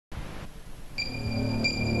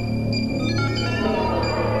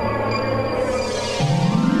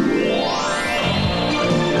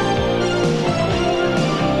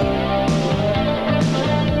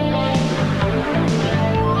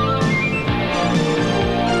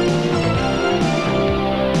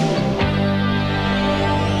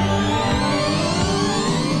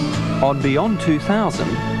On Beyond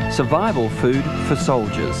 2000, survival food for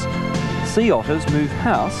soldiers. Sea otters move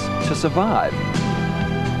house to survive.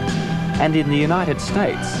 And in the United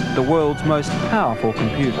States, the world's most powerful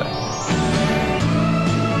computer.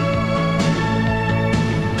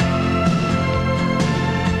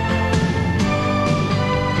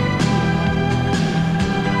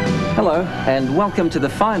 Hello, and welcome to the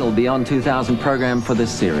final Beyond 2000 program for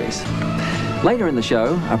this series. Later in the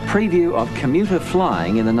show, a preview of commuter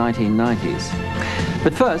flying in the 1990s.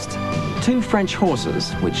 But first, two French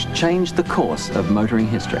horses which changed the course of motoring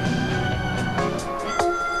history.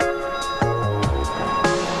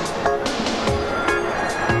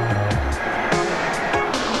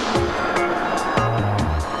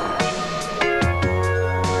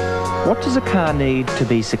 What does a car need to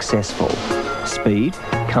be successful? Speed,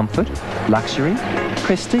 comfort, luxury,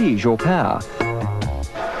 prestige or power?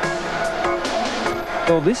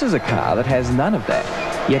 Well, this is a car that has none of that,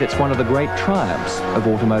 yet it's one of the great triumphs of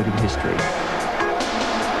automotive history.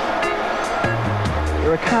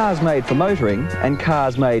 There are cars made for motoring and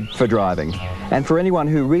cars made for driving. And for anyone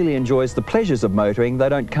who really enjoys the pleasures of motoring, they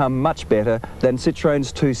don't come much better than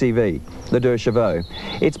Citroën's 2CV, the 2 Chevaux.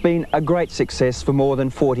 It's been a great success for more than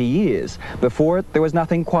 40 years. Before it, there was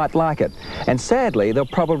nothing quite like it. And sadly, there'll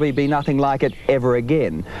probably be nothing like it ever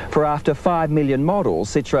again. For after 5 million models,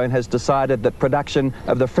 Citroën has decided that production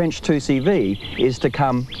of the French 2CV is to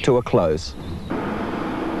come to a close.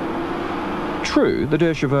 True, the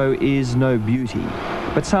 2 Chevaux is no beauty,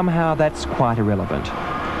 but somehow that's quite irrelevant.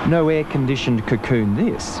 No air-conditioned cocoon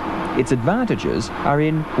this. Its advantages are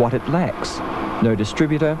in what it lacks. No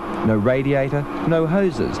distributor, no radiator, no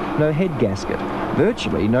hoses, no head gasket,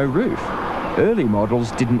 virtually no roof. Early models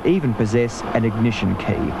didn't even possess an ignition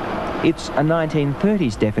key. It's a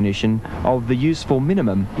 1930s definition of the useful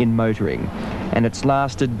minimum in motoring, and it's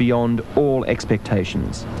lasted beyond all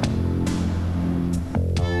expectations.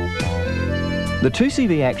 The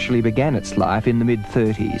 2CV actually began its life in the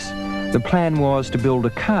mid-30s. The plan was to build a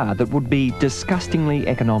car that would be disgustingly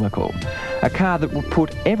economical, a car that would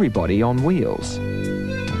put everybody on wheels.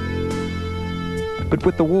 But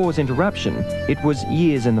with the war's interruption, it was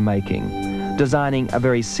years in the making. Designing a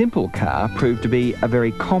very simple car proved to be a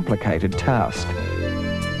very complicated task.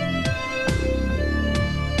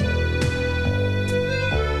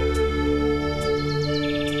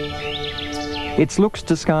 Its looks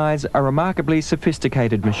disguise a remarkably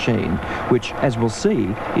sophisticated machine, which, as we'll see,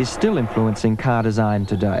 is still influencing car design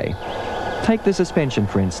today. Take the suspension,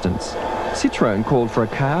 for instance. Citroën called for a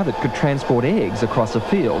car that could transport eggs across a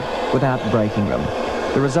field without breaking them.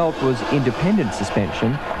 The result was independent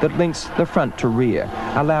suspension that links the front to rear,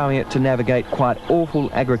 allowing it to navigate quite awful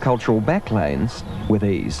agricultural back lanes with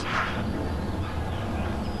ease.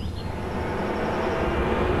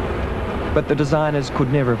 But the designers could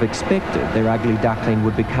never have expected their ugly duckling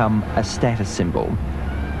would become a status symbol.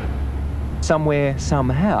 Somewhere,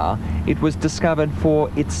 somehow, it was discovered for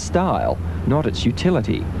its style, not its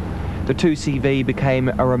utility. The 2CV became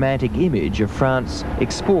a romantic image of France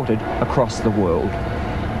exported across the world.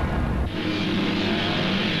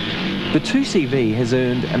 The 2CV has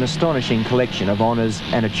earned an astonishing collection of honours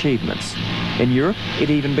and achievements. In Europe, it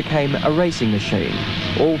even became a racing machine,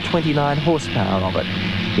 all 29 horsepower of it.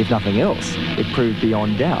 If nothing else, it proved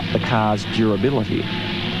beyond doubt the car's durability.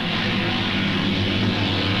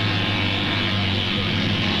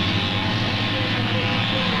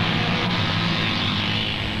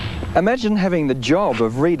 Imagine having the job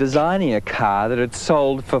of redesigning a car that had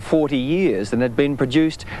sold for 40 years and had been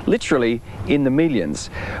produced literally in the millions.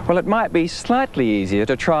 Well, it might be slightly easier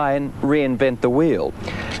to try and reinvent the wheel.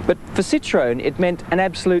 But for Citroën, it meant an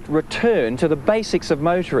absolute return to the basics of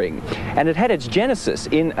motoring. And it had its genesis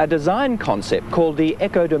in a design concept called the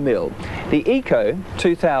Eco 2000, the Eco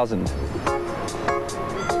 2000.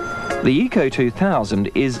 The Eco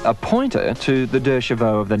 2000 is a pointer to the 2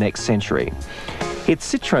 Chevaux of the next century.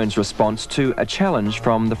 It's Citroën's response to a challenge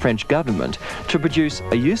from the French government to produce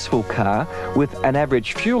a useful car with an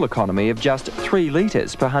average fuel economy of just 3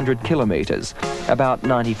 litres per 100 kilometres, about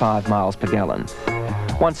 95 miles per gallon.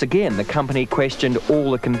 Once again, the company questioned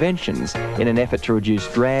all the conventions in an effort to reduce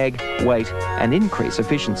drag, weight and increase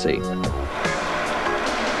efficiency.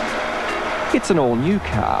 It's an all-new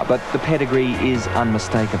car, but the pedigree is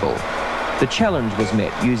unmistakable. The challenge was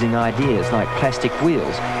met using ideas like plastic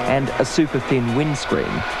wheels and a super-thin windscreen.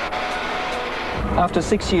 After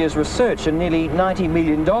 6 years' research and nearly $90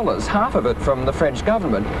 million, half of it from the French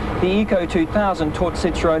government, the Eco 2000 taught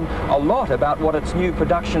Citroën a lot about what its new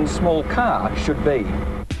production small car should be.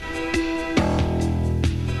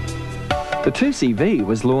 The 2CV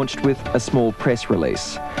was launched with a small press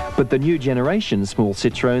release, But the new generation small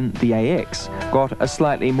Citroën, the AX, got a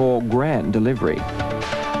slightly more grand delivery.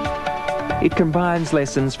 It combines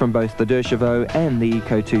lessons from both the Deux Chevaux and the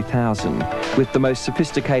Eco 2000, with the most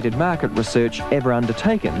sophisticated market research ever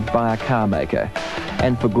undertaken by a car maker.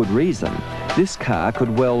 And for good reason. This car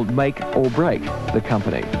could well make or break the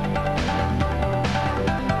company.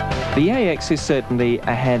 The AX is certainly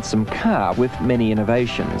a handsome car with many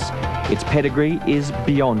innovations. Its pedigree is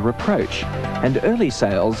beyond reproach, and early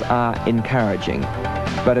sales are encouraging.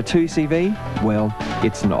 But a 2CV? Well,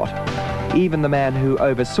 it's not. Even the man who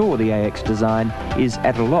oversaw the AX design is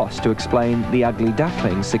at a loss to explain the Ugly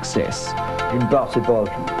Duckling's success.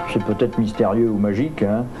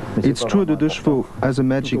 It's true the Deux Chevaux has a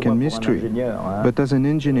magic and mystery, but as an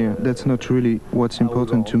engineer, that's not really what's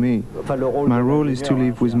important to me. My role is to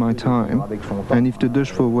live with my time, and if the Deux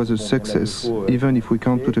Chevaux was a success, even if we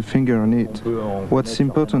can't put a finger on it, what's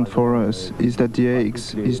important for us is that the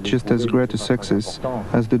AX is just as great a success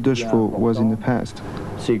as the Deux Chevaux was in the past.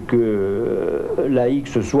 C'est que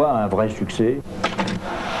l'AX soit un vrai succès.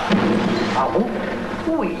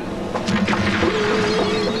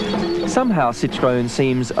 Somehow Citroën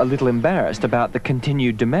seems a little embarrassed about the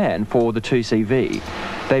continued demand for the 2CV.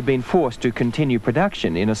 They've been forced to continue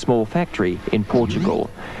production in a small factory in Portugal.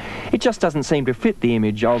 It just doesn't seem to fit the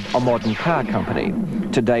image of a modern car company.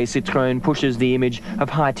 Today Citroën pushes the image of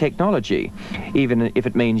high technology, even if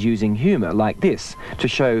it means using humour like this to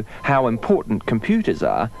show how important computers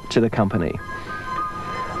are to the company.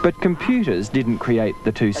 But computers didn't create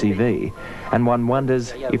the 2CV, and one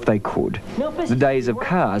wonders if they could. The days of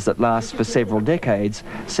cars that last for several decades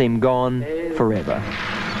seem gone forever.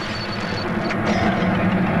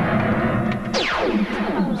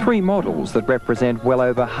 Three models that represent well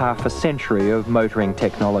over half a century of motoring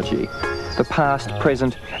technology. The past,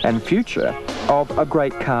 present and future of a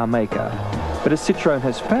great car maker. But as Citroën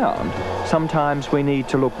has found, sometimes we need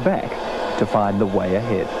to look back to find the way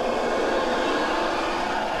ahead.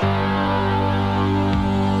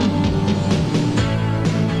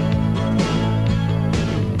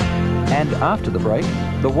 And after the break,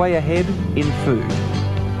 the way ahead in food.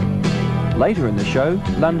 Later in the show,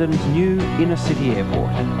 London's new inner-city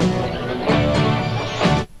airport.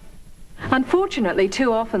 Unfortunately,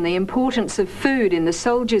 too often the importance of food in the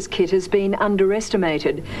soldier's kit has been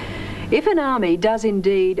underestimated. If an army does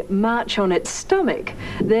indeed march on its stomach,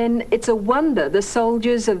 then it's a wonder the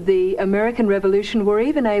soldiers of the American Revolution were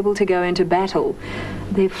even able to go into battle.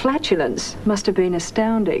 Their flatulence must have been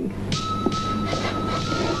astounding.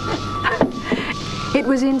 It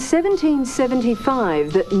was in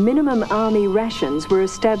 1775 that minimum army rations were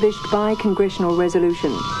established by congressional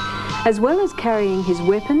resolution. As well as carrying his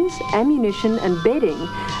weapons, ammunition and bedding,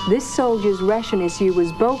 this soldier's ration issue was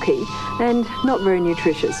bulky and not very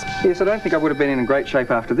nutritious. Yes, I don't think I would have been in great shape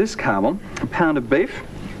after this, Carmel. A pound of beef,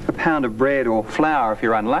 a pound of bread or flour if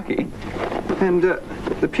you're unlucky, and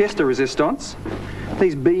the pièce de résistance,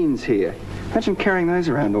 these beans here. Imagine carrying those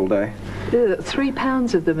around all day. 3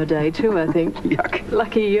 pounds of them a day too, I think. Yuck.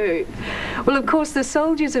 Lucky you. Well, of course, the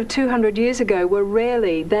soldiers of 200 years ago were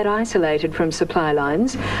rarely that isolated from supply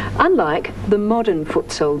lines, unlike the modern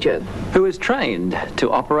foot soldier. Who is trained to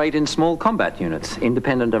operate in small combat units,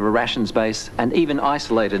 independent of a rations base and even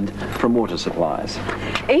isolated from water supplies.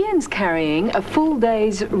 Ian's carrying a full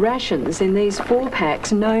day's rations in these 4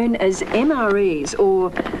 packs known as MREs,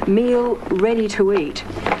 or meal ready to eat.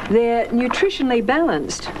 They're nutritionally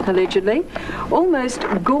balanced, allegedly, almost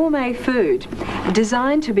gourmet food,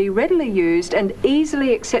 designed to be readily used and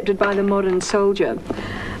easily accepted by the modern soldier.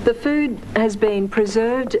 The food has been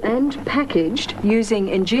preserved and packaged using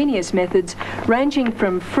ingenious methods ranging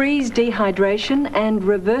from freeze dehydration and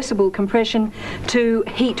reversible compression to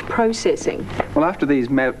heat processing. Well, after these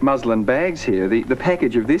muslin bags here, the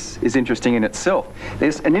package of this is interesting in itself.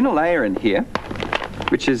 There's an inner layer in here,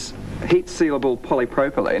 which is heat sealable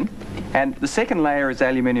polypropylene, and the second layer is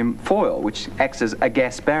aluminium foil, which acts as a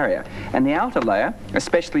gas barrier, and the outer layer, a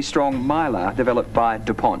specially strong mylar developed by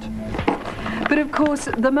DuPont. But of course,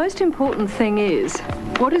 the most important thing is,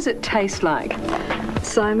 what does it taste like?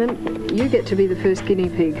 Simon, you get to be the first guinea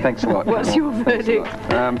pig. Thanks a lot. What's your verdict?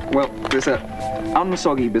 Well, there's a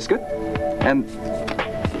unsoggy biscuit, and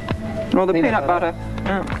well, the peanut butter.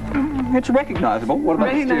 It's recognisable. What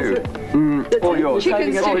about the stew? All yours.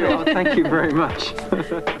 Chicken stew. All yours. Thank you very much.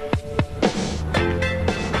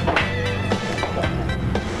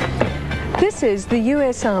 This is the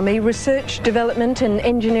US Army Research, Development and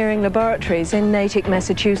Engineering Laboratories in Natick,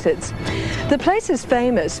 Massachusetts. The place is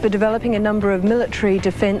famous for developing a number of military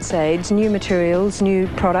defence aids, new materials, new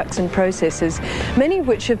products and processes, many of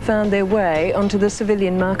which have found their way onto the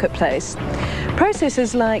civilian marketplace.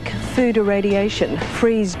 Processes like food irradiation,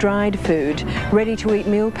 freeze-dried food, ready-to-eat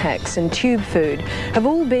meal packs and tube food have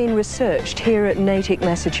all been researched here at Natick,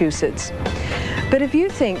 Massachusetts. But if you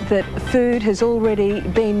think that food has already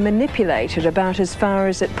been manipulated about as far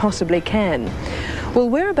as it possibly can, well,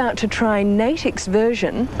 we're about to try Natick's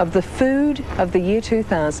version of the food of the year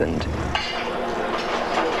 2000.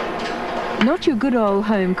 Not your good old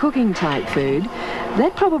home cooking type food.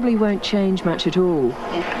 That probably won't change much at all.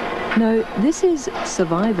 No, this is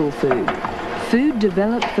survival food. Food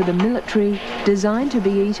developed for the military, designed to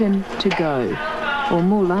be eaten to go, or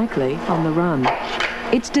more likely, on the run.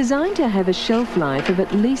 It's designed to have a shelf life of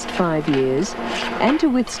at least 5 years and to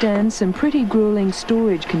withstand some pretty grueling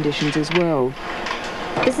storage conditions as well.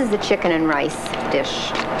 This is the chicken and rice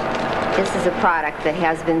dish. This is a product that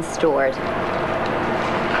has been stored.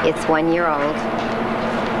 It's 1 year old,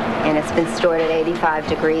 and it's been stored at 85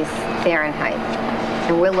 degrees Fahrenheit.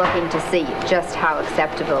 And we're looking to see just how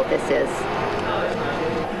acceptable this is.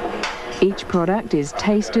 Each product is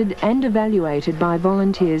tasted and evaluated by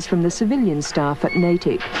volunteers from the civilian staff at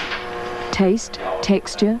Natick. Taste,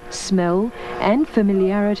 texture, smell and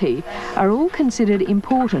familiarity are all considered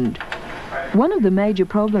important. One of the major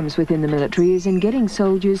problems within the military is in getting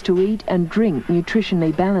soldiers to eat and drink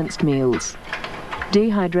nutritionally balanced meals.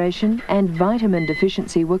 Dehydration and vitamin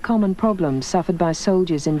deficiency were common problems suffered by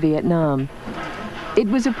soldiers in Vietnam. It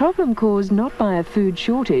was a problem caused not by a food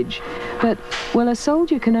shortage, but, well, a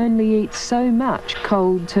soldier can only eat so much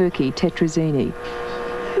cold turkey tetrazzini.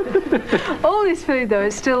 All this food, though,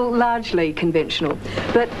 is still largely conventional,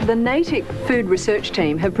 but the Natick Food Research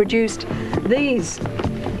Team have produced these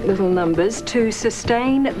little numbers to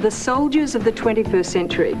sustain the soldiers of the 21st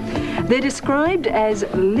century. They're described as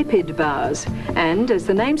lipid bars and, as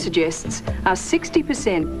the name suggests, are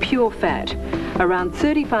 60% pure fat, around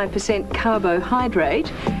 35%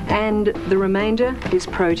 carbohydrate, and the remainder is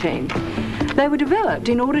protein. They were developed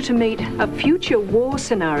in order to meet a future war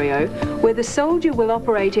scenario where the soldier will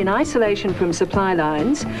operate in isolation from supply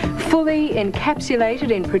lines, fully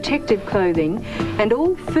encapsulated in protective clothing, and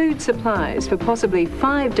all food supplies for possibly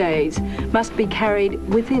 5 days must be carried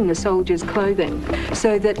within the soldier's clothing,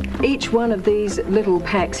 so that each one of these little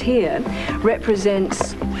packs here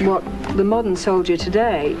represents what the modern soldier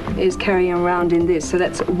today is carrying around in this. So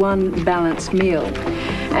that's one balanced meal.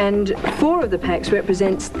 And 4 of the packs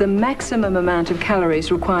represents the maximum amount of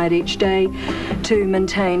calories required each day to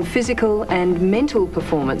maintain physical and mental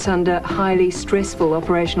performance under highly stressful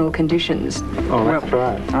operational conditions. Oh, that's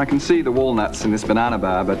right. I can see the walnuts in this banana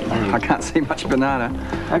bar, but I can't see much banana.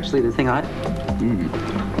 Actually, the thing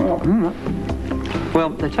well,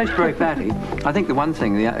 they taste very fatty. I think the one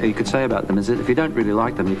thing you could say about them is that if you don't really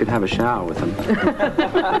like them, you could have a shower with them.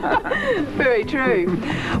 Very true.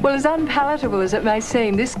 Well, as unpalatable as it may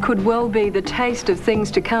seem, this could well be the taste of things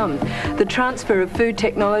to come. The transfer of food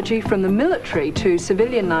technology from the military to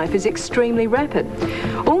civilian life is extremely rapid.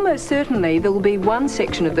 Almost certainly there will be one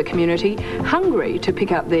section of the community hungry to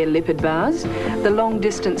pick up their lipid bars. The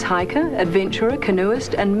long-distance hiker, adventurer,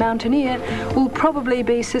 canoeist and mountaineer will probably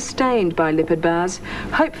be sustained by lipid bars,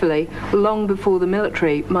 hopefully long before the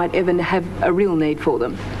military might ever have a real need for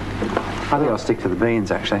them. I think I'll stick to the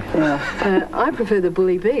beans, actually. I prefer the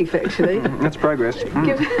bully beef, actually. That's progress.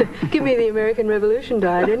 Give me the American Revolution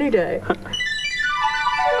diet any day.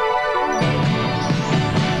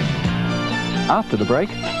 After the break,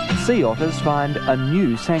 sea otters find a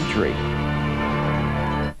new sanctuary.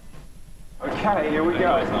 Okay, here we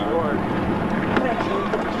go.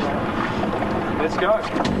 Let's go.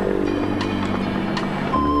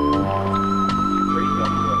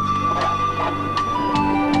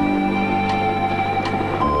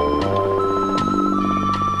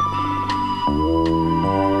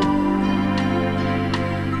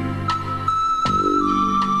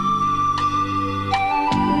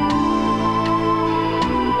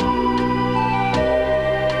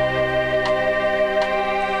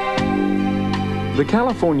 The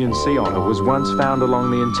Californian sea otter was once found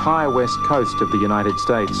along the entire west coast of the United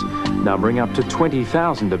States, numbering up to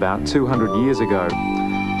 20,000 about 200 years ago.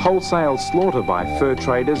 Wholesale slaughter by fur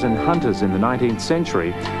traders and hunters in the 19th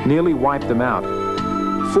century nearly wiped them out.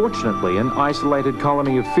 Fortunately, an isolated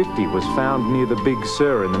colony of 50 was found near the Big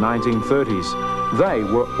Sur in the 1930s. They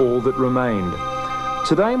were all that remained.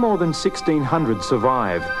 Today, more than 1,600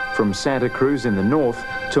 survive, from Santa Cruz in the north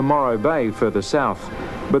to Morro Bay further south,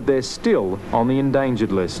 but they're still on the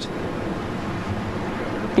endangered list.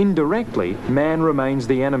 Indirectly, man remains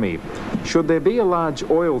the enemy. Should there be a large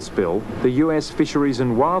oil spill, the US Fisheries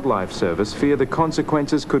and Wildlife Service fear the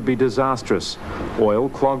consequences could be disastrous. Oil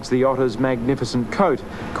clogs the otter's magnificent coat,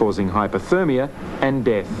 causing hypothermia and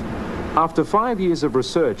death. After 5 years of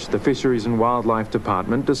research, the Fisheries and Wildlife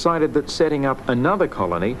Department decided that setting up another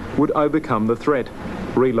colony would overcome the threat.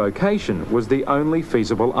 Relocation was the only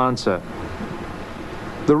feasible answer.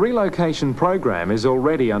 The relocation program is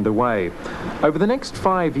already underway. Over the next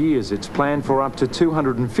 5 years, it's planned for up to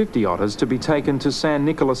 250 otters to be taken to San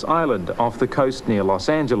Nicolas Island off the coast near Los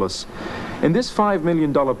Angeles. In this $5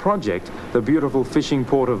 million project, the beautiful fishing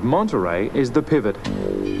port of Monterey is the pivot.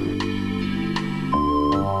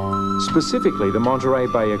 Specifically, the Monterey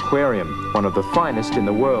Bay Aquarium, one of the finest in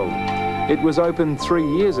the world. It was opened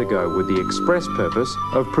 3 years ago with the express purpose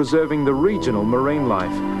of preserving the regional marine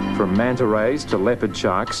life, from manta rays to leopard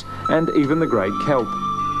sharks, and even the great kelp.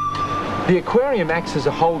 The aquarium acts as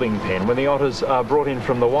a holding pen when the otters are brought in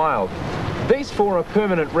from the wild. These four are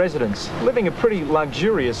permanent residents, living a pretty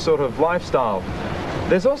luxurious sort of lifestyle.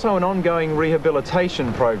 There's also an ongoing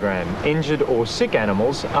rehabilitation program. Injured or sick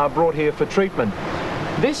animals are brought here for treatment.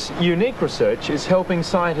 This unique research is helping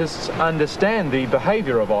scientists understand the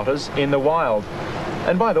behaviour of otters in the wild.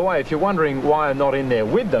 And by the way, if you're wondering why I'm not in there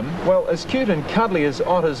with them, well, as cute and cuddly as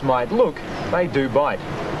otters might look, they do bite.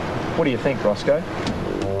 What do you think, Roscoe?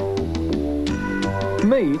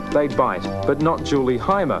 Me, they bite, but not Julie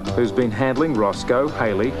Heimer, who's been handling Roscoe,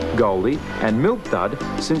 Haley, Goldie and Milk Dud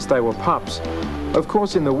since they were pups. Of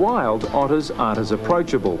course, in the wild, otters aren't as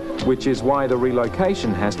approachable, which is why the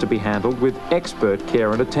relocation has to be handled with expert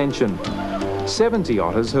care and attention. 70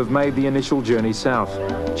 otters have made the initial journey south,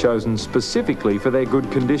 chosen specifically for their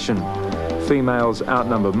good condition. Females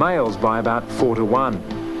outnumber males by about 4 to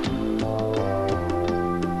 1.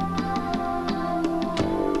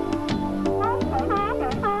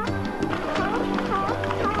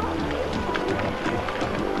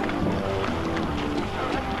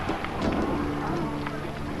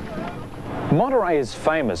 Monterey is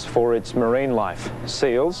famous for its marine life,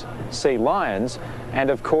 seals, sea lions, and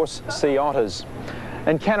of course sea otters.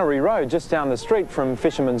 And Cannery Road, just down the street from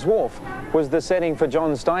Fisherman's Wharf, was the setting for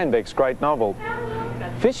John Steinbeck's great novel.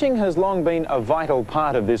 Fishing has long been a vital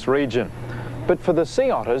part of this region, but for the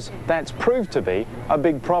sea otters, that's proved to be a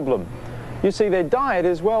big problem. You see, their diet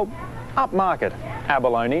is, well, upmarket.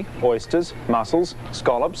 Abalone, oysters, mussels,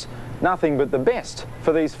 scallops, nothing but the best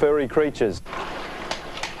for these furry creatures.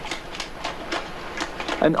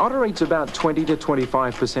 An otter eats about 20 to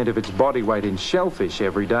 25% of its body weight in shellfish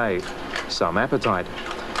every day. Some appetite.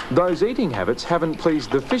 Those eating habits haven't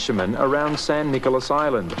pleased the fishermen around San Nicolas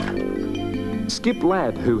Island. Skip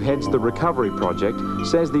Ladd, who heads the recovery project,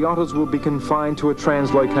 says the otters will be confined to a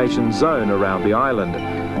translocation zone around the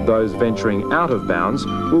island. Those venturing out of bounds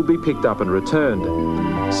will be picked up and returned.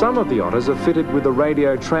 Some of the otters are fitted with a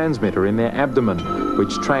radio transmitter in their abdomen,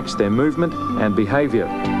 which tracks their movement and behaviour.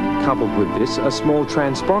 Coupled with this, a small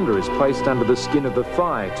transponder is placed under the skin of the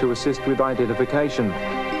thigh to assist with identification.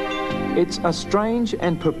 It's a strange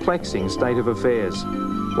and perplexing state of affairs.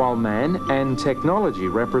 While man and technology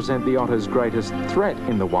represent the otter's greatest threat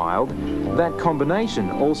in the wild, that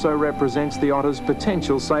combination also represents the otter's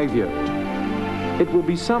potential saviour. It will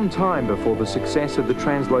be some time before the success of the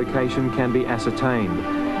translocation can be ascertained.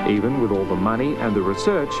 Even with all the money and the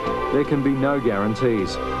research, there can be no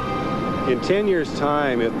guarantees. In 10 years'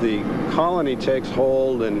 time, if the colony takes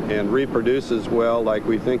hold and reproduces well like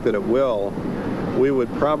we think that it will, we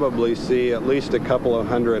would probably see at least a couple of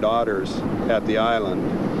hundred otters at the island.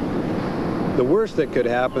 The worst that could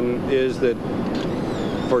happen is that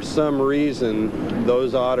for some reason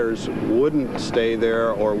those otters wouldn't stay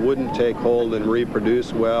there or wouldn't take hold and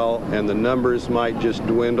reproduce well, and the numbers might just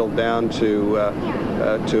dwindle down to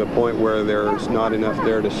a point where there's not enough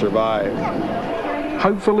there to survive.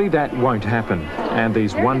 Hopefully that won't happen, and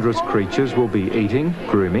these wondrous creatures will be eating,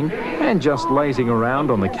 grooming, and just lazing around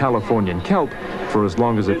on the Californian kelp for as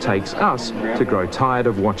long as it takes us to grow tired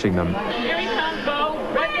of watching them. Here he comes, Bo.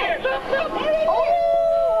 Right there.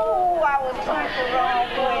 Oh, I was trying the wrong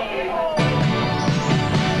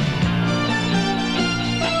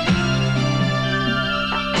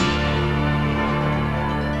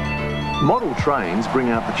way. Model trains bring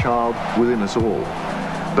out the child within us all.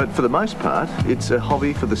 But for the most part, it's a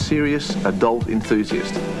hobby for the serious adult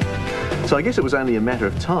enthusiast. So I guess it was only a matter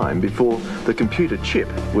of time before the computer chip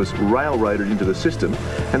was railroaded into the system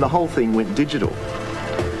and the whole thing went digital.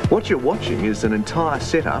 What you're watching is an entire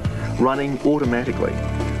setup running automatically.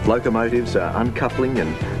 Locomotives are uncoupling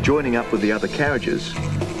and joining up with the other carriages,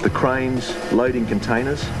 the cranes loading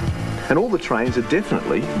containers, and all the trains are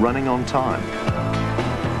definitely running on time.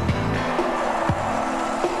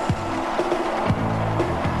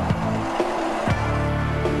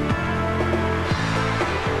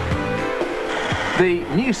 The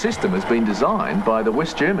new system has been designed by the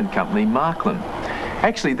West German company Marklin.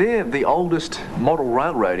 Actually, they're the oldest model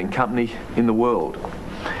railroading company in the world.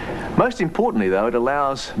 Most importantly, though, it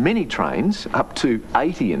allows many trains, up to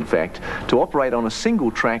 80 in fact, to operate on a single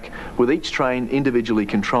track with each train individually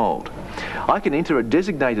controlled. I can enter a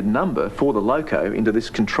designated number for the loco into this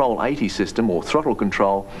Control 80 system or throttle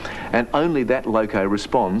control, and only that loco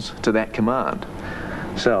responds to that command.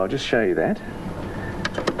 So I'll just show you that.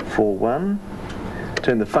 For one,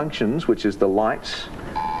 turn the functions, which is the lights,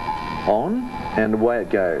 on, and away it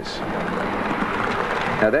goes.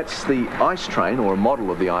 Now that's the ice train, or a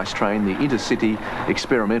model of the ice train, the Intercity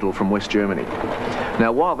Experimental from West Germany.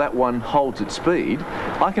 Now while that one holds its speed,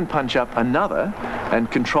 I can punch up another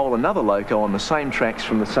and control another loco on the same tracks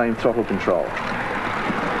from the same throttle control.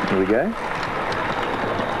 Here we go.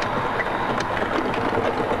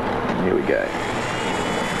 And here we go.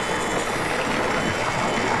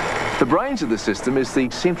 The brains of the system is the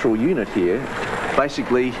central unit here,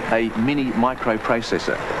 basically a mini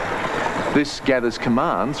microprocessor. This gathers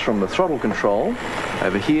commands from the throttle control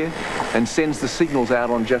over here and sends the signals out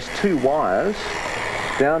on just 2 wires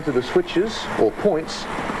down to the switches or points,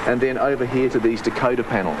 and then over here to these decoder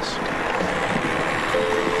panels.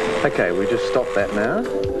 Okay, we just stop that now,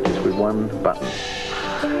 just with one button.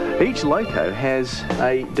 Each loco has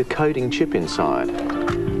a decoding chip inside.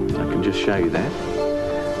 I can just show you that.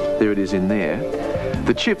 There it is in there.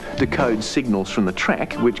 The chip decodes signals from the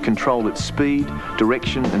track which control its speed,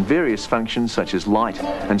 direction and various functions such as light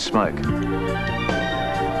and smoke.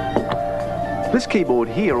 This keyboard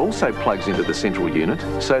here also plugs into the central unit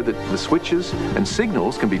so that the switches and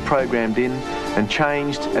signals can be programmed in and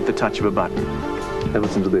changed at the touch of a button. Have a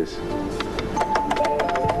listen to this.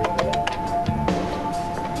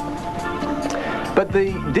 But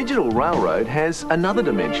the digital railroad has another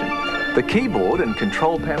dimension. The keyboard and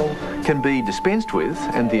control panel can be dispensed with,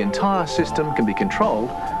 and the entire system can be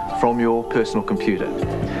controlled from your personal computer.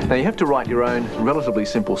 Now you have to write your own relatively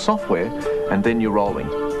simple software, and then you're rolling.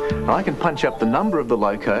 Now I can punch up the number of the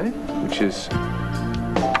loco, which is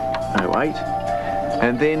 08,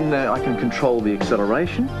 and then I can control the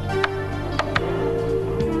acceleration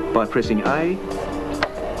by pressing A,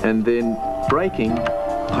 and then braking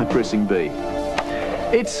by pressing B.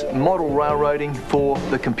 It's model railroading for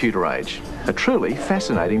the computer age, a truly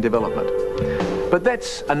fascinating development. But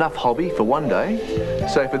that's enough hobby for one day,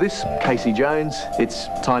 so for this Casey Jones, it's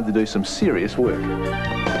time to do some serious work.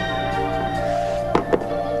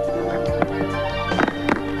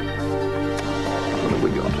 What have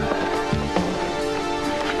we got?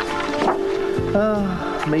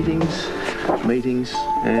 Meetings, meetings,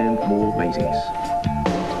 and more meetings.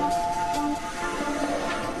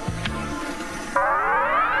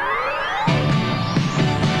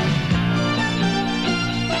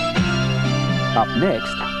 Up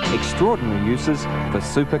next, extraordinary uses for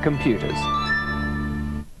supercomputers.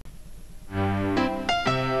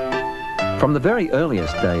 From the very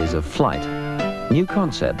earliest days of flight, new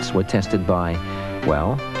concepts were tested by,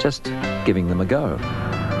 well, just giving them a go.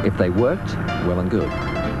 If they worked, well and good.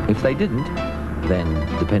 If they didn't, then,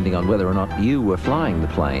 depending on whether or not you were flying the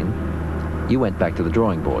plane, you went back to the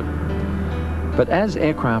drawing board. But as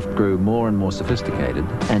aircraft grew more and more sophisticated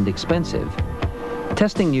and expensive,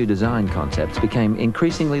 testing new design concepts became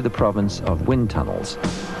increasingly the province of wind tunnels,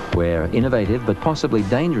 where innovative but possibly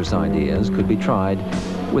dangerous ideas could be tried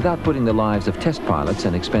without putting the lives of test pilots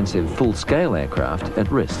and expensive full-scale aircraft at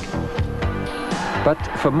risk. But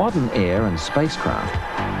for modern air and spacecraft,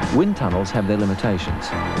 wind tunnels have their limitations.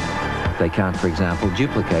 They can't, for example,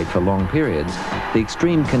 duplicate for long periods the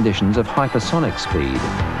extreme conditions of hypersonic speed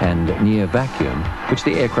and near vacuum which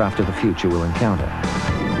the aircraft of the future will encounter.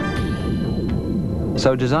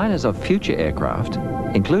 So designers of future aircraft,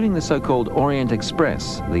 including the so-called Orient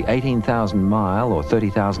Express, the 18,000-mile or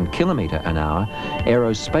 30,000-kilometre-an-hour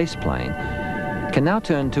aerospace plane, can now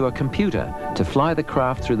turn to a computer to fly the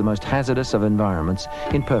craft through the most hazardous of environments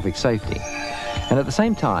in perfect safety, and at the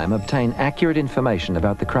same time obtain accurate information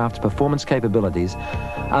about the craft's performance capabilities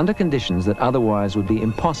under conditions that otherwise would be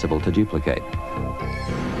impossible to duplicate.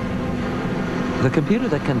 The computer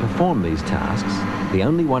that can perform these tasks, the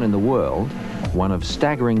only one in the world, one of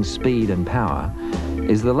staggering speed and power,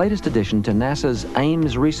 is the latest addition to NASA's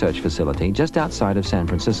Ames research facility just outside of San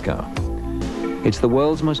Francisco. It's the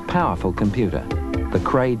world's most powerful computer, the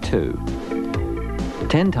Cray 2.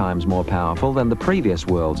 10 times more powerful than the previous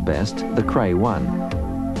world's best, the Cray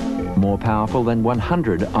 1. More powerful than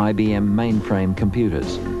 100 IBM mainframe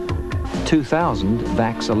computers. 2,000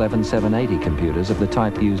 VAX 11780 computers of the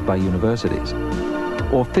type used by universities.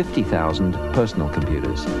 Or 50,000 personal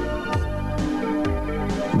computers.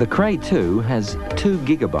 The Cray 2 has 2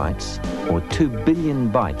 gigabytes, or 2 billion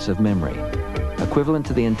bytes of memory. equivalent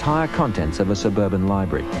to the entire contents of a suburban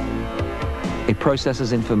library. It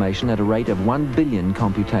processes information at a rate of 1 billion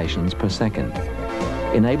computations per second,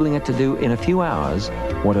 enabling it to do in a few hours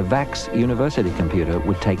what a VAX university computer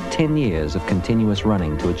would take 10 years of continuous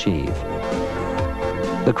running to achieve.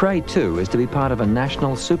 The Cray 2 is to be part of a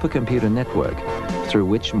national supercomputer network through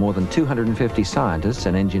which more than 250 scientists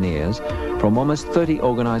and engineers from almost 30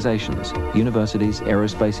 organizations, universities,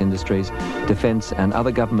 aerospace industries, defense and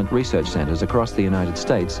other government research centers across the United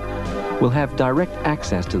States will have direct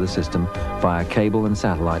access to the system via cable and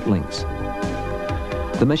satellite links.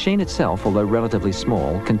 The machine itself, although relatively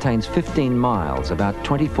small, contains 15 miles, about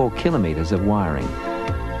 24 kilometers of wiring.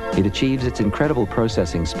 It achieves its incredible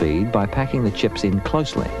processing speed by packing the chips in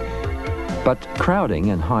closely. But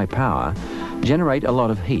crowding and high power generate a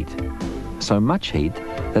lot of heat, so much heat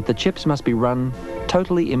that the chips must be run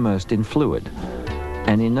totally immersed in fluid,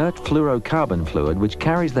 an inert fluorocarbon fluid which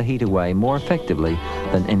carries the heat away more effectively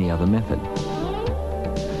than any other method.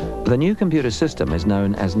 The new computer system is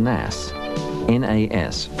known as NAS,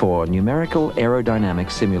 NAS, for Numerical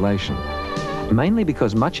Aerodynamic Simulation, mainly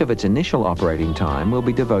because much of its initial operating time will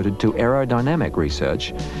be devoted to aerodynamic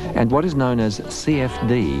research and what is known as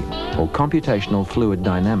CFD, or computational fluid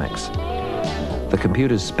dynamics. The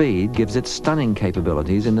computer's speed gives it stunning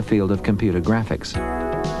capabilities in the field of computer graphics,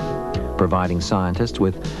 providing scientists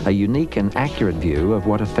with a unique and accurate view of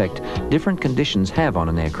what effect different conditions have on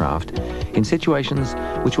an aircraft in situations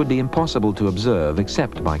which would be impossible to observe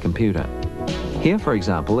except by computer. Here, for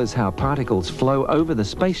example, is how particles flow over the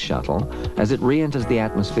space shuttle as it re-enters the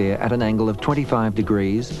atmosphere at an angle of 25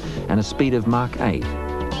 degrees and a speed of Mach 8.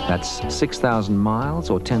 That's 6,000 miles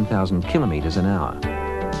or 10,000 kilometers an hour.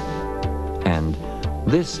 And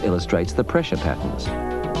this illustrates the pressure patterns.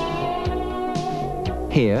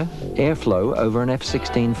 Here, airflow over an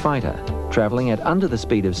F-16 fighter, traveling at under the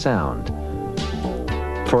speed of sound.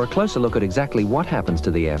 For a closer look at exactly what happens to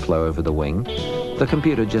the airflow over the wing, the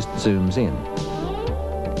computer just zooms in.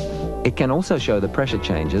 It can also show the pressure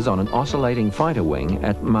changes on an oscillating fighter wing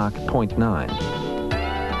at Mach 0.9.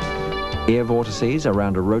 Air vortices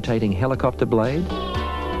around a rotating helicopter blade.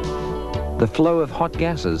 The flow of hot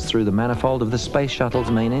gases through the manifold of the space shuttle's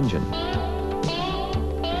main engine.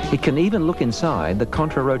 It can even look inside the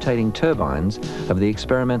contra-rotating turbines of the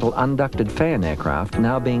experimental unducted fan aircraft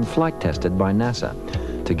now being flight tested by NASA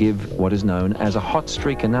to give what is known as a hot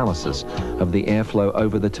streak analysis of the airflow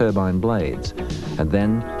over the turbine blades, and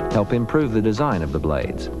then help improve the design of the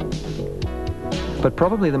blades. But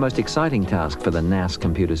probably the most exciting task for the NAS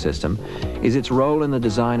computer system is its role in the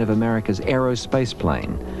design of America's aerospace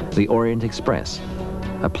plane, the Orient Express,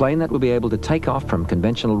 a plane that will be able to take off from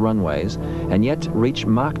conventional runways and yet reach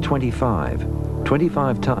Mach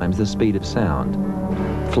 25 times the speed of sound,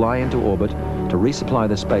 fly into orbit to resupply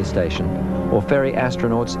the space station, or ferry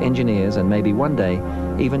astronauts, engineers, and maybe one day,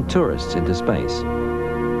 even tourists into space.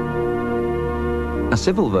 A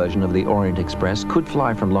civil version of the Orient Express could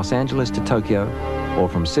fly from Los Angeles to Tokyo or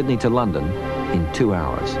from Sydney to London in 2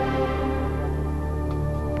 hours.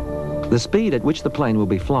 The speed at which the plane will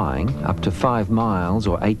be flying, up to 5 miles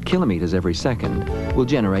or 8 kilometers every second, will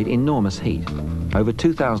generate enormous heat, over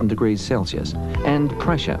 2,000 degrees Celsius, and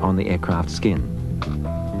pressure on the aircraft's skin.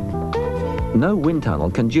 No wind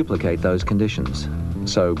tunnel can duplicate those conditions.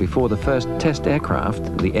 So before the first test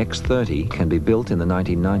aircraft, the X-30, can be built in the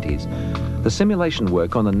 1990s, the simulation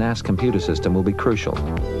work on the NAS computer system will be crucial.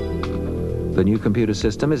 The new computer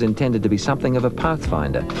system is intended to be something of a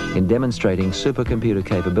pathfinder in demonstrating supercomputer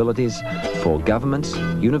capabilities for governments,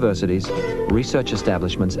 universities, research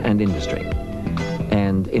establishments, and industry.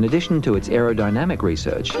 And in addition to its aerodynamic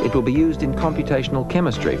research, it will be used in computational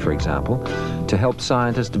chemistry, for example, to help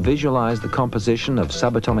scientists visualize the composition of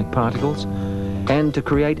subatomic particles and to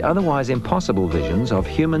create otherwise impossible visions of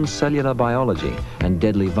human cellular biology and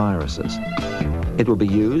deadly viruses. It will be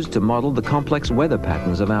used to model the complex weather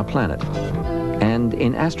patterns of our planet, and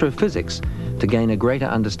in astrophysics to gain a greater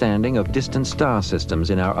understanding of distant star systems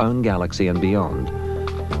in our own galaxy and beyond,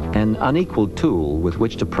 an unequaled tool with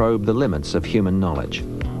which to probe the limits of human knowledge.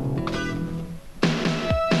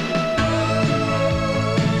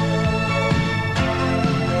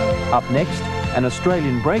 Up next, an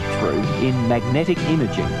Australian breakthrough in magnetic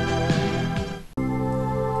imaging.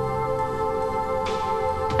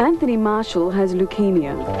 Anthony Marshall has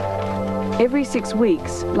leukemia. Every 6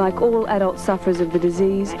 weeks, like all adult sufferers of the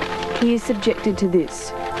disease, he is subjected to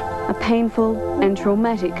this, a painful and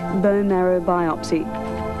traumatic bone marrow biopsy.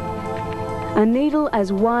 A needle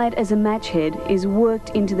as wide as a match head is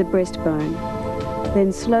worked into the breastbone.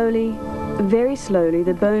 Then slowly, very slowly,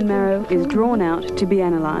 the bone marrow is drawn out to be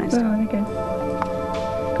analysed.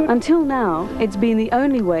 Until now, it's been the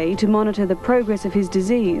only way to monitor the progress of his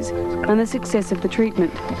disease and the success of the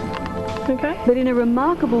treatment. But in a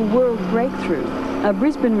remarkable world breakthrough, a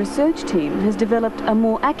Brisbane research team has developed a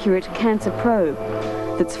more accurate cancer probe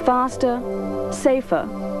that's faster, safer,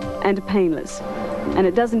 and painless. And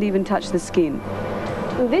it doesn't even touch the skin.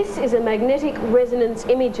 This is a magnetic resonance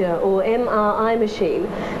imager, or MRI machine,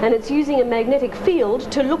 and it's using a magnetic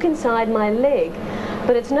field to look inside my leg.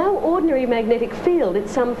 But it's no ordinary magnetic field.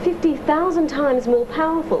 It's some 50,000 times more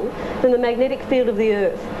powerful than the magnetic field of the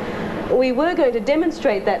Earth. We were going to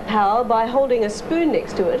demonstrate that power by holding a spoon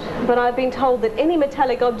next to it, but I've been told that any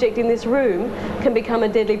metallic object in this room can become a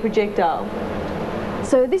deadly projectile.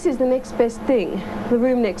 So this is the next best thing, the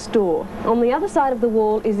room next door. On the other side of the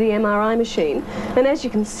wall is the MRI machine, and as you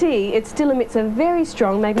can see, it still emits a very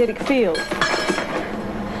strong magnetic field.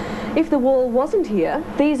 If the wall wasn't here,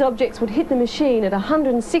 these objects would hit the machine at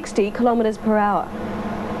 160 kilometers per hour.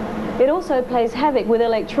 It also plays havoc with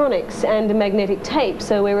electronics and magnetic tape,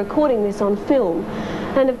 so we're recording this on film.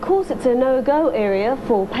 And of course it's a no-go area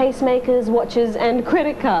for pacemakers, watches and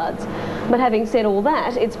credit cards. But having said all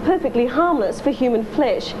that, it's perfectly harmless for human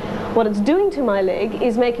flesh. What it's doing to my leg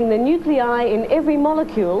is making the nuclei in every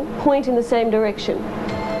molecule point in the same direction.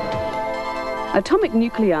 Atomic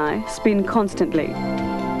nuclei spin constantly.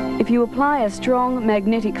 If you apply a strong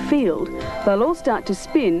magnetic field, they'll all start to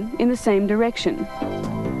spin in the same direction.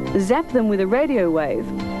 Zap them with a radio wave,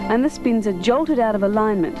 and the spins are jolted out of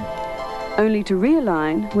alignment, only to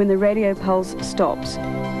realign when the radio pulse stops.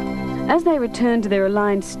 As they return to their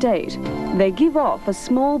aligned state, they give off a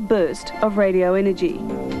small burst of radio energy.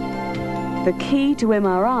 The key to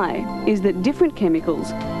MRI is that different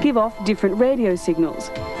chemicals give off different radio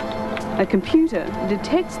signals. A computer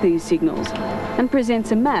detects these signals and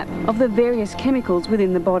presents a map of the various chemicals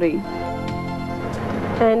within the body.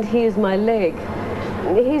 And here's my leg.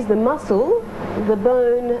 Here's the muscle, the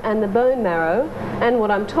bone and the bone marrow, and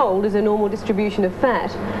what I'm told is a normal distribution of fat.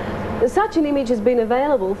 Such an image has been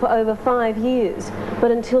available for over 5 years,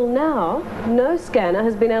 but until now, no scanner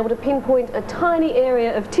has been able to pinpoint a tiny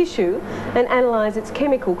area of tissue and analyse its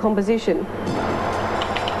chemical composition.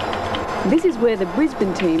 This is where the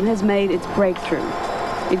Brisbane team has made its breakthrough.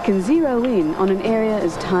 It can zero in on an area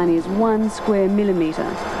as tiny as 1 square millimetre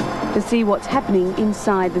to see what's happening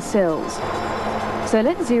inside the cells. So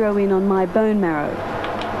let's zero in on my bone marrow.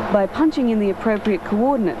 By punching in the appropriate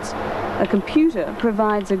coordinates, a computer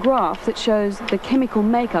provides a graph that shows the chemical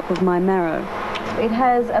makeup of my marrow. It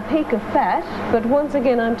has a peak of fat, but once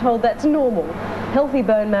again I'm told that's normal. Healthy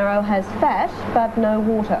bone marrow has fat, but no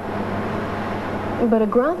water. But a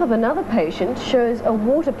graph of another patient shows a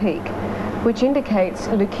water peak, which indicates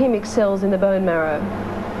leukemic cells in the bone marrow.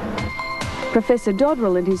 Professor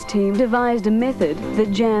Dodrell and his team devised a method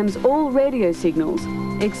that jams all radio signals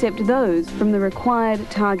except those from the required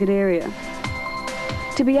target area.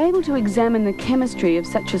 To be able to examine the chemistry of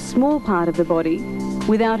such a small part of the body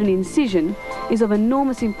without an incision is of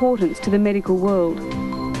enormous importance to the medical world.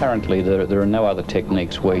 Currently, there are no other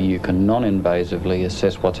techniques where you can non-invasively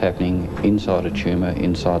assess what's happening inside a tumour,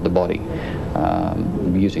 inside the body.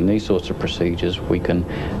 Using these sorts of procedures, we can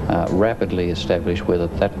rapidly establish whether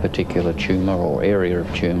that particular tumour or area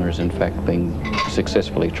of tumour is in fact being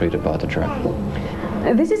successfully treated by the drug.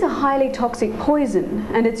 This is a highly toxic poison,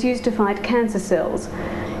 and it's used to fight cancer cells.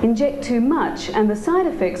 Inject too much and the side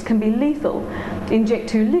effects can be lethal. Inject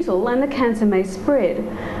too little and the cancer may spread.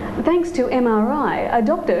 Thanks to MRI, a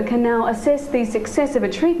doctor can now assess the success of a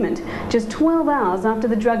treatment just 12 hours after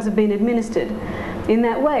the drugs have been administered. In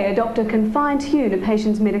that way, a doctor can fine-tune a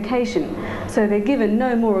patient's medication, so they're given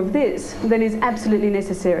no more of this than is absolutely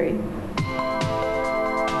necessary.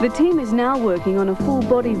 The team is now working on a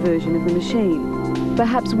full-body version of the machine.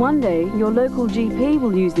 Perhaps one day your local GP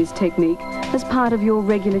will use this technique as part of your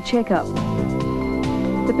regular checkup.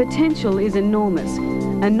 The potential is enormous,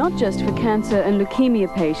 and not just for cancer and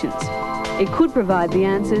leukemia patients. It could provide the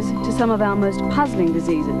answers to some of our most puzzling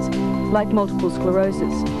diseases, like multiple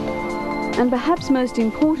sclerosis. And perhaps most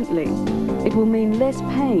importantly, it will mean less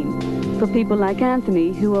pain for people like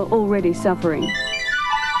Anthony who are already suffering.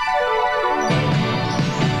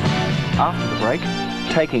 After the break,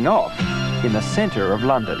 taking off in the centre of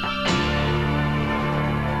London.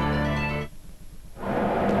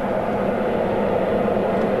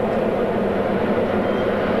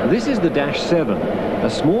 This is the Dash 7, a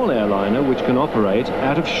small airliner which can operate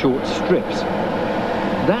out of short strips.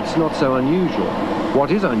 That's not so unusual.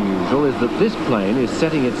 What is unusual is that this plane is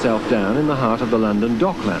setting itself down in the heart of the London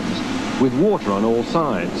Docklands, with water on all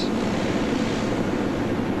sides.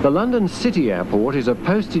 The London City Airport is a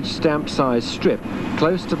postage stamp-sized strip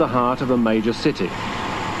close to the heart of a major city.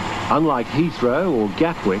 Unlike Heathrow or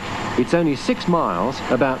Gatwick, it's only 6 miles,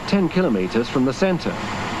 about 10 kilometres from the centre.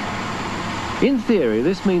 In theory,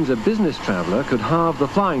 this means a business traveller could halve the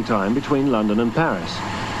flying time between London and Paris.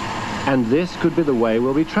 And this could be the way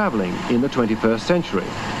we'll be travelling in the 21st century.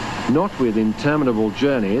 Not with interminable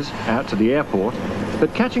journeys out to the airport,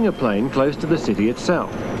 but catching a plane close to the city itself.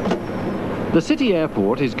 The city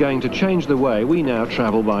airport is going to change the way we now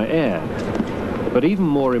travel by air. But even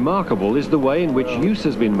more remarkable is the way in which use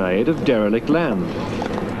has been made of derelict land.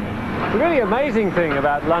 The really amazing thing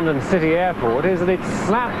about London City Airport is that it's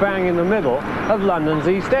slap bang in the middle of London's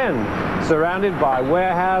East End, surrounded by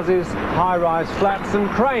warehouses, high-rise flats and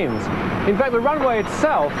cranes. In fact, the runway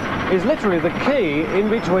itself is literally the key in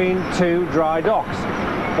between two dry docks.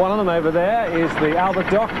 One of them over there is the Albert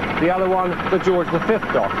Dock, the other one the George V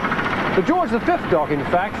Dock. The George V dock, in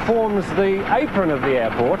fact, forms the apron of the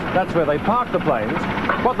airport. That's where they park the planes.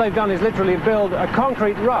 What they've done is literally build a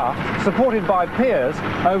concrete raft supported by piers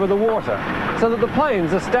over the water, so that the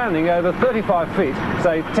planes are standing over 35 feet,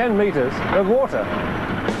 say 10 metres of water.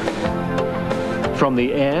 From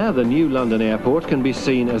the air, the new London airport can be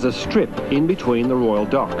seen as a strip in between the Royal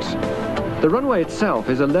Docks. The runway itself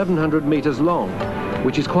is 1,100 metres long,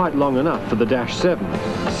 which is quite long enough for the Dash 7,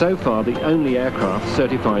 so far the only aircraft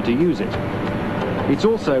certified to use it. It's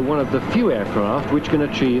also one of the few aircraft which can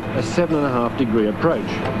achieve a 7.5-degree approach.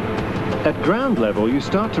 At ground level, you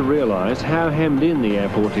start to realise how hemmed in the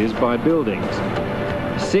airport is by buildings.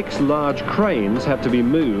 6 large cranes have to be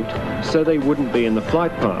moved so they wouldn't be in the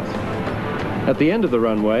flight path. At the end of the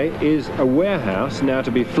runway is a warehouse now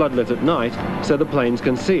to be floodlit at night so the planes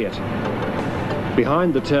can see it.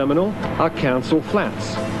 Behind the terminal are council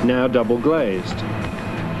flats, now double glazed.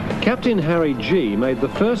 Captain Harry G made the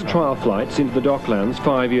first trial flights into the Docklands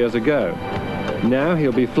 5 years ago. Now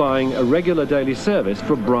he'll be flying a regular daily service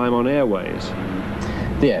for Brymon Airways.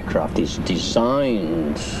 The aircraft is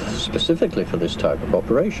designed specifically for this type of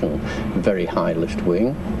operation. Very high lift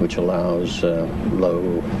wing, which allows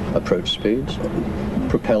low approach speeds.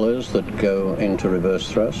 Propellers that go into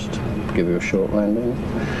reverse thrust, give you a short landing.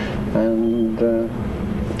 And the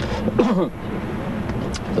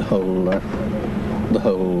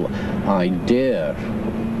whole idea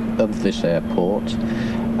of this airport,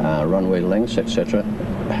 runway lengths, etc.,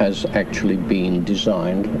 has actually been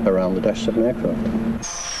designed around the Dash 7 aircraft.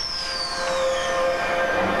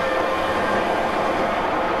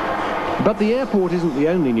 But the airport isn't the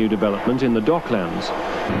only new development in the Docklands.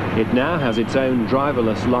 It now has its own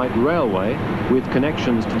driverless light railway with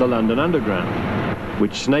connections to the London Underground,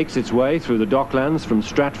 which snakes its way through the Docklands from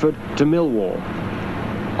Stratford to Millwall.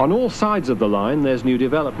 On all sides of the line there's new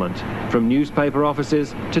development, from newspaper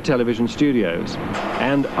offices to television studios.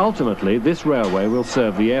 And ultimately this railway will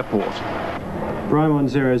serve the airport. Brymon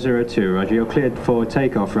 002, Roger, you're cleared for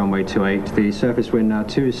takeoff runway 28. The surface wind now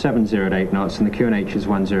 270 knots and the QNH is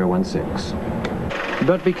 1016.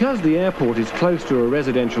 But because the airport is close to a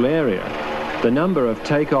residential area, the number of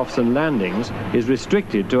takeoffs and landings is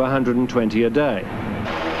restricted to 120 a day.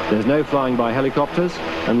 There's no flying by helicopters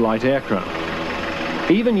and light aircraft.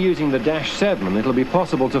 Even using the Dash 7, it'll be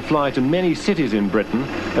possible to fly to many cities in Britain,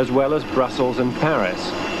 as well as Brussels and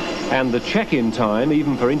Paris. And the check-in time,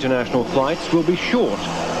 even for international flights, will be short,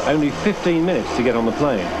 only 15 minutes to get on the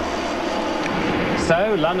plane.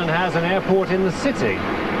 So London has an airport in the city,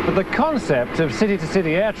 but the concept of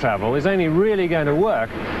city-to-city air travel is only really going to work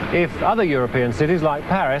if other European cities like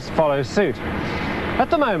Paris follow suit. At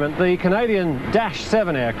the moment, the Canadian Dash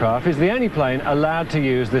 7 aircraft is the only plane allowed to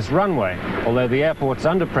use this runway, although the airport's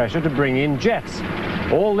under pressure to bring in jets.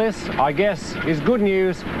 All this, I guess, is good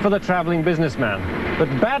news for the travelling businessman, but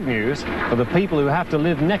bad news for the people who have to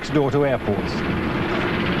live next door to airports.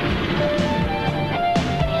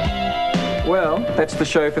 Well, that's the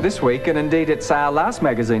show for this week, and indeed it's our last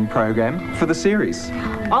magazine program for the series.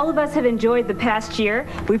 All of us have enjoyed the past year.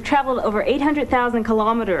 We've traveled over 800,000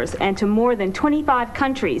 kilometers and to more than 25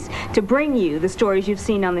 countries to bring you the stories you've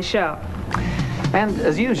seen on the show. And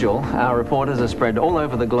as usual, our reporters are spread all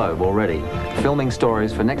over the globe already, filming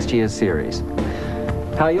stories for next year's series.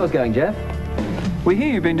 How are yours going, Jeff? We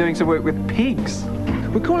hear you've been doing some work with pigs.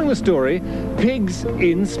 We're calling the story Pigs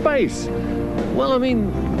in Space. Well, I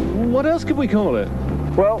mean, what else could we call it?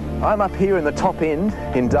 Well, I'm up here in the top end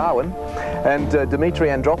in Darwin, and Dmitry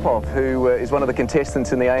Andropov, who is one of the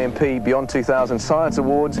contestants in the AMP Beyond 2000 Science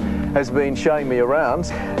Awards, has been showing me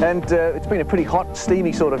around. And it's been a pretty hot,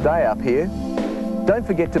 steamy sort of day up here. Don't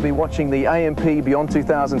forget to be watching the AMP Beyond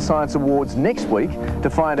 2000 Science Awards next week to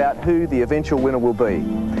find out who the eventual winner will be.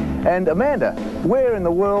 And Amanda, where in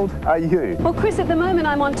the world are you? Well, Chris, at the moment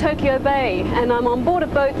I'm on Tokyo Bay, and I'm on board a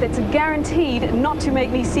boat that's guaranteed not to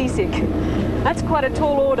make me seasick. That's quite a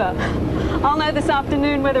tall order. I'll know this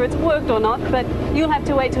afternoon whether it's worked or not, but you'll have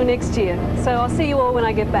to wait till next year. So I'll see you all when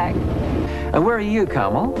I get back. And where are you,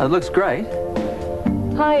 Carmel? It looks great.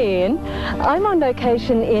 Hi Ian, I'm on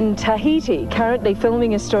location in Tahiti, currently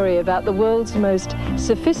filming a story about the world's most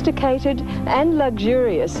sophisticated and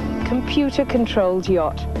luxurious computer-controlled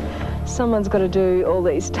yacht. Someone's got to do all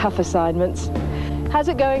these tough assignments. How's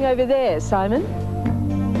it going over there, Simon?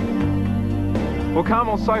 Well,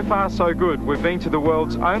 Carmel, so far so good. We've been to the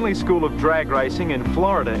world's only school of drag racing in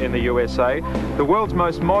Florida in the USA, the world's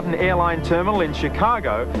most modern airline terminal in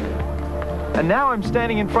Chicago, and now I'm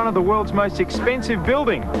standing in front of the world's most expensive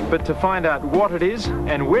building. But to find out what it is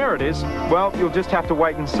and where it is, well, you'll just have to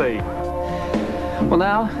wait and see. Well,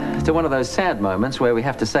 now to one of those sad moments where we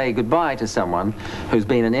have to say goodbye to someone who's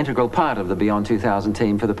been an integral part of the Beyond 2000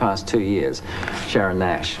 team for the past 2 years, Sharon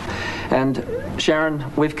Nash. And Sharon,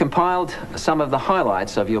 we've compiled some of the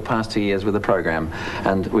highlights of your past 2 years with the program,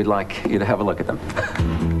 and we'd like you to have a look at them.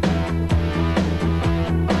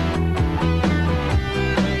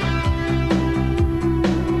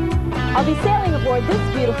 I'll be sailing aboard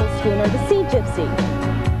this beautiful schooner, the Sea Gypsy.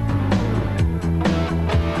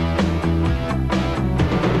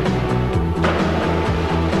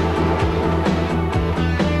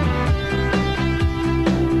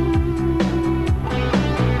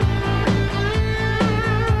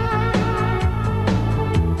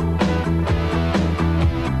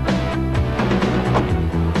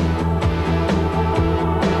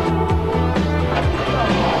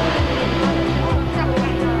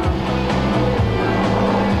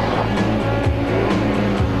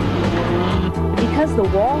 Because the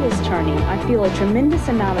wall is turning, I feel a tremendous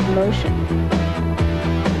amount of motion.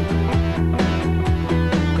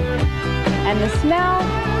 And the smell,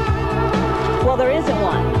 well, there isn't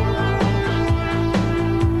one.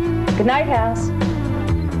 Good night, house.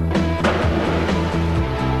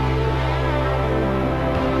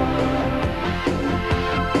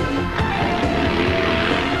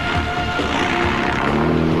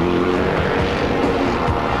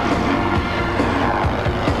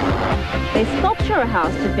 They sculpture a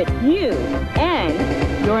house to fit you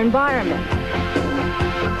and your environment.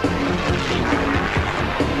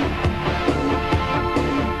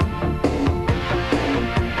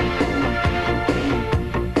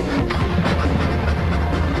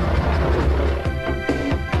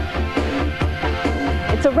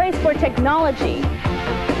 It's a race for technology.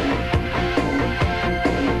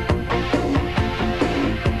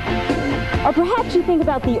 Or perhaps you think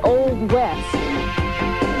about the Old West.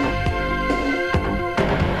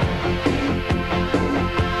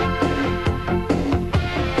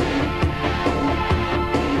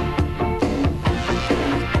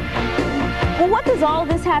 Well, what does all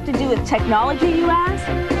this have to do with technology, you ask?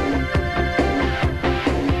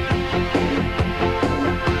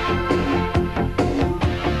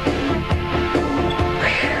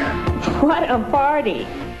 What a party.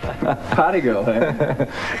 Party girl, eh?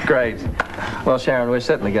 Great. Well, Sharon, we're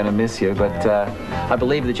certainly going to miss you, but I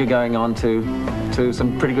believe that you're going on to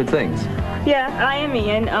some pretty good things. Yeah, I am,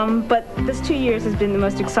 Ian, but this 2 years has been the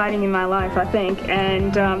most exciting in my life, I think,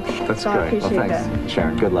 and That's so great. I appreciate well, thanks, that.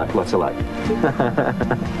 Sharon. Good luck. Lots of luck.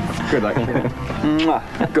 Good luck, kid.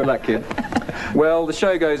 Mwah. Good luck, kid. Well, the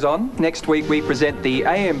show goes on. Next week we present the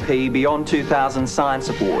AMP Beyond 2000 Science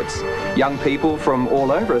Awards. Young people from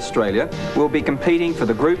all over Australia will be competing for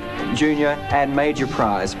the group, junior and major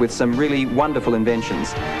prize with some really wonderful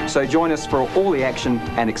inventions. So join us for all the action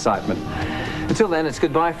and excitement. Until then, it's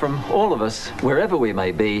goodbye from all of us, wherever we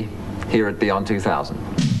may be, here at Beyond 2000.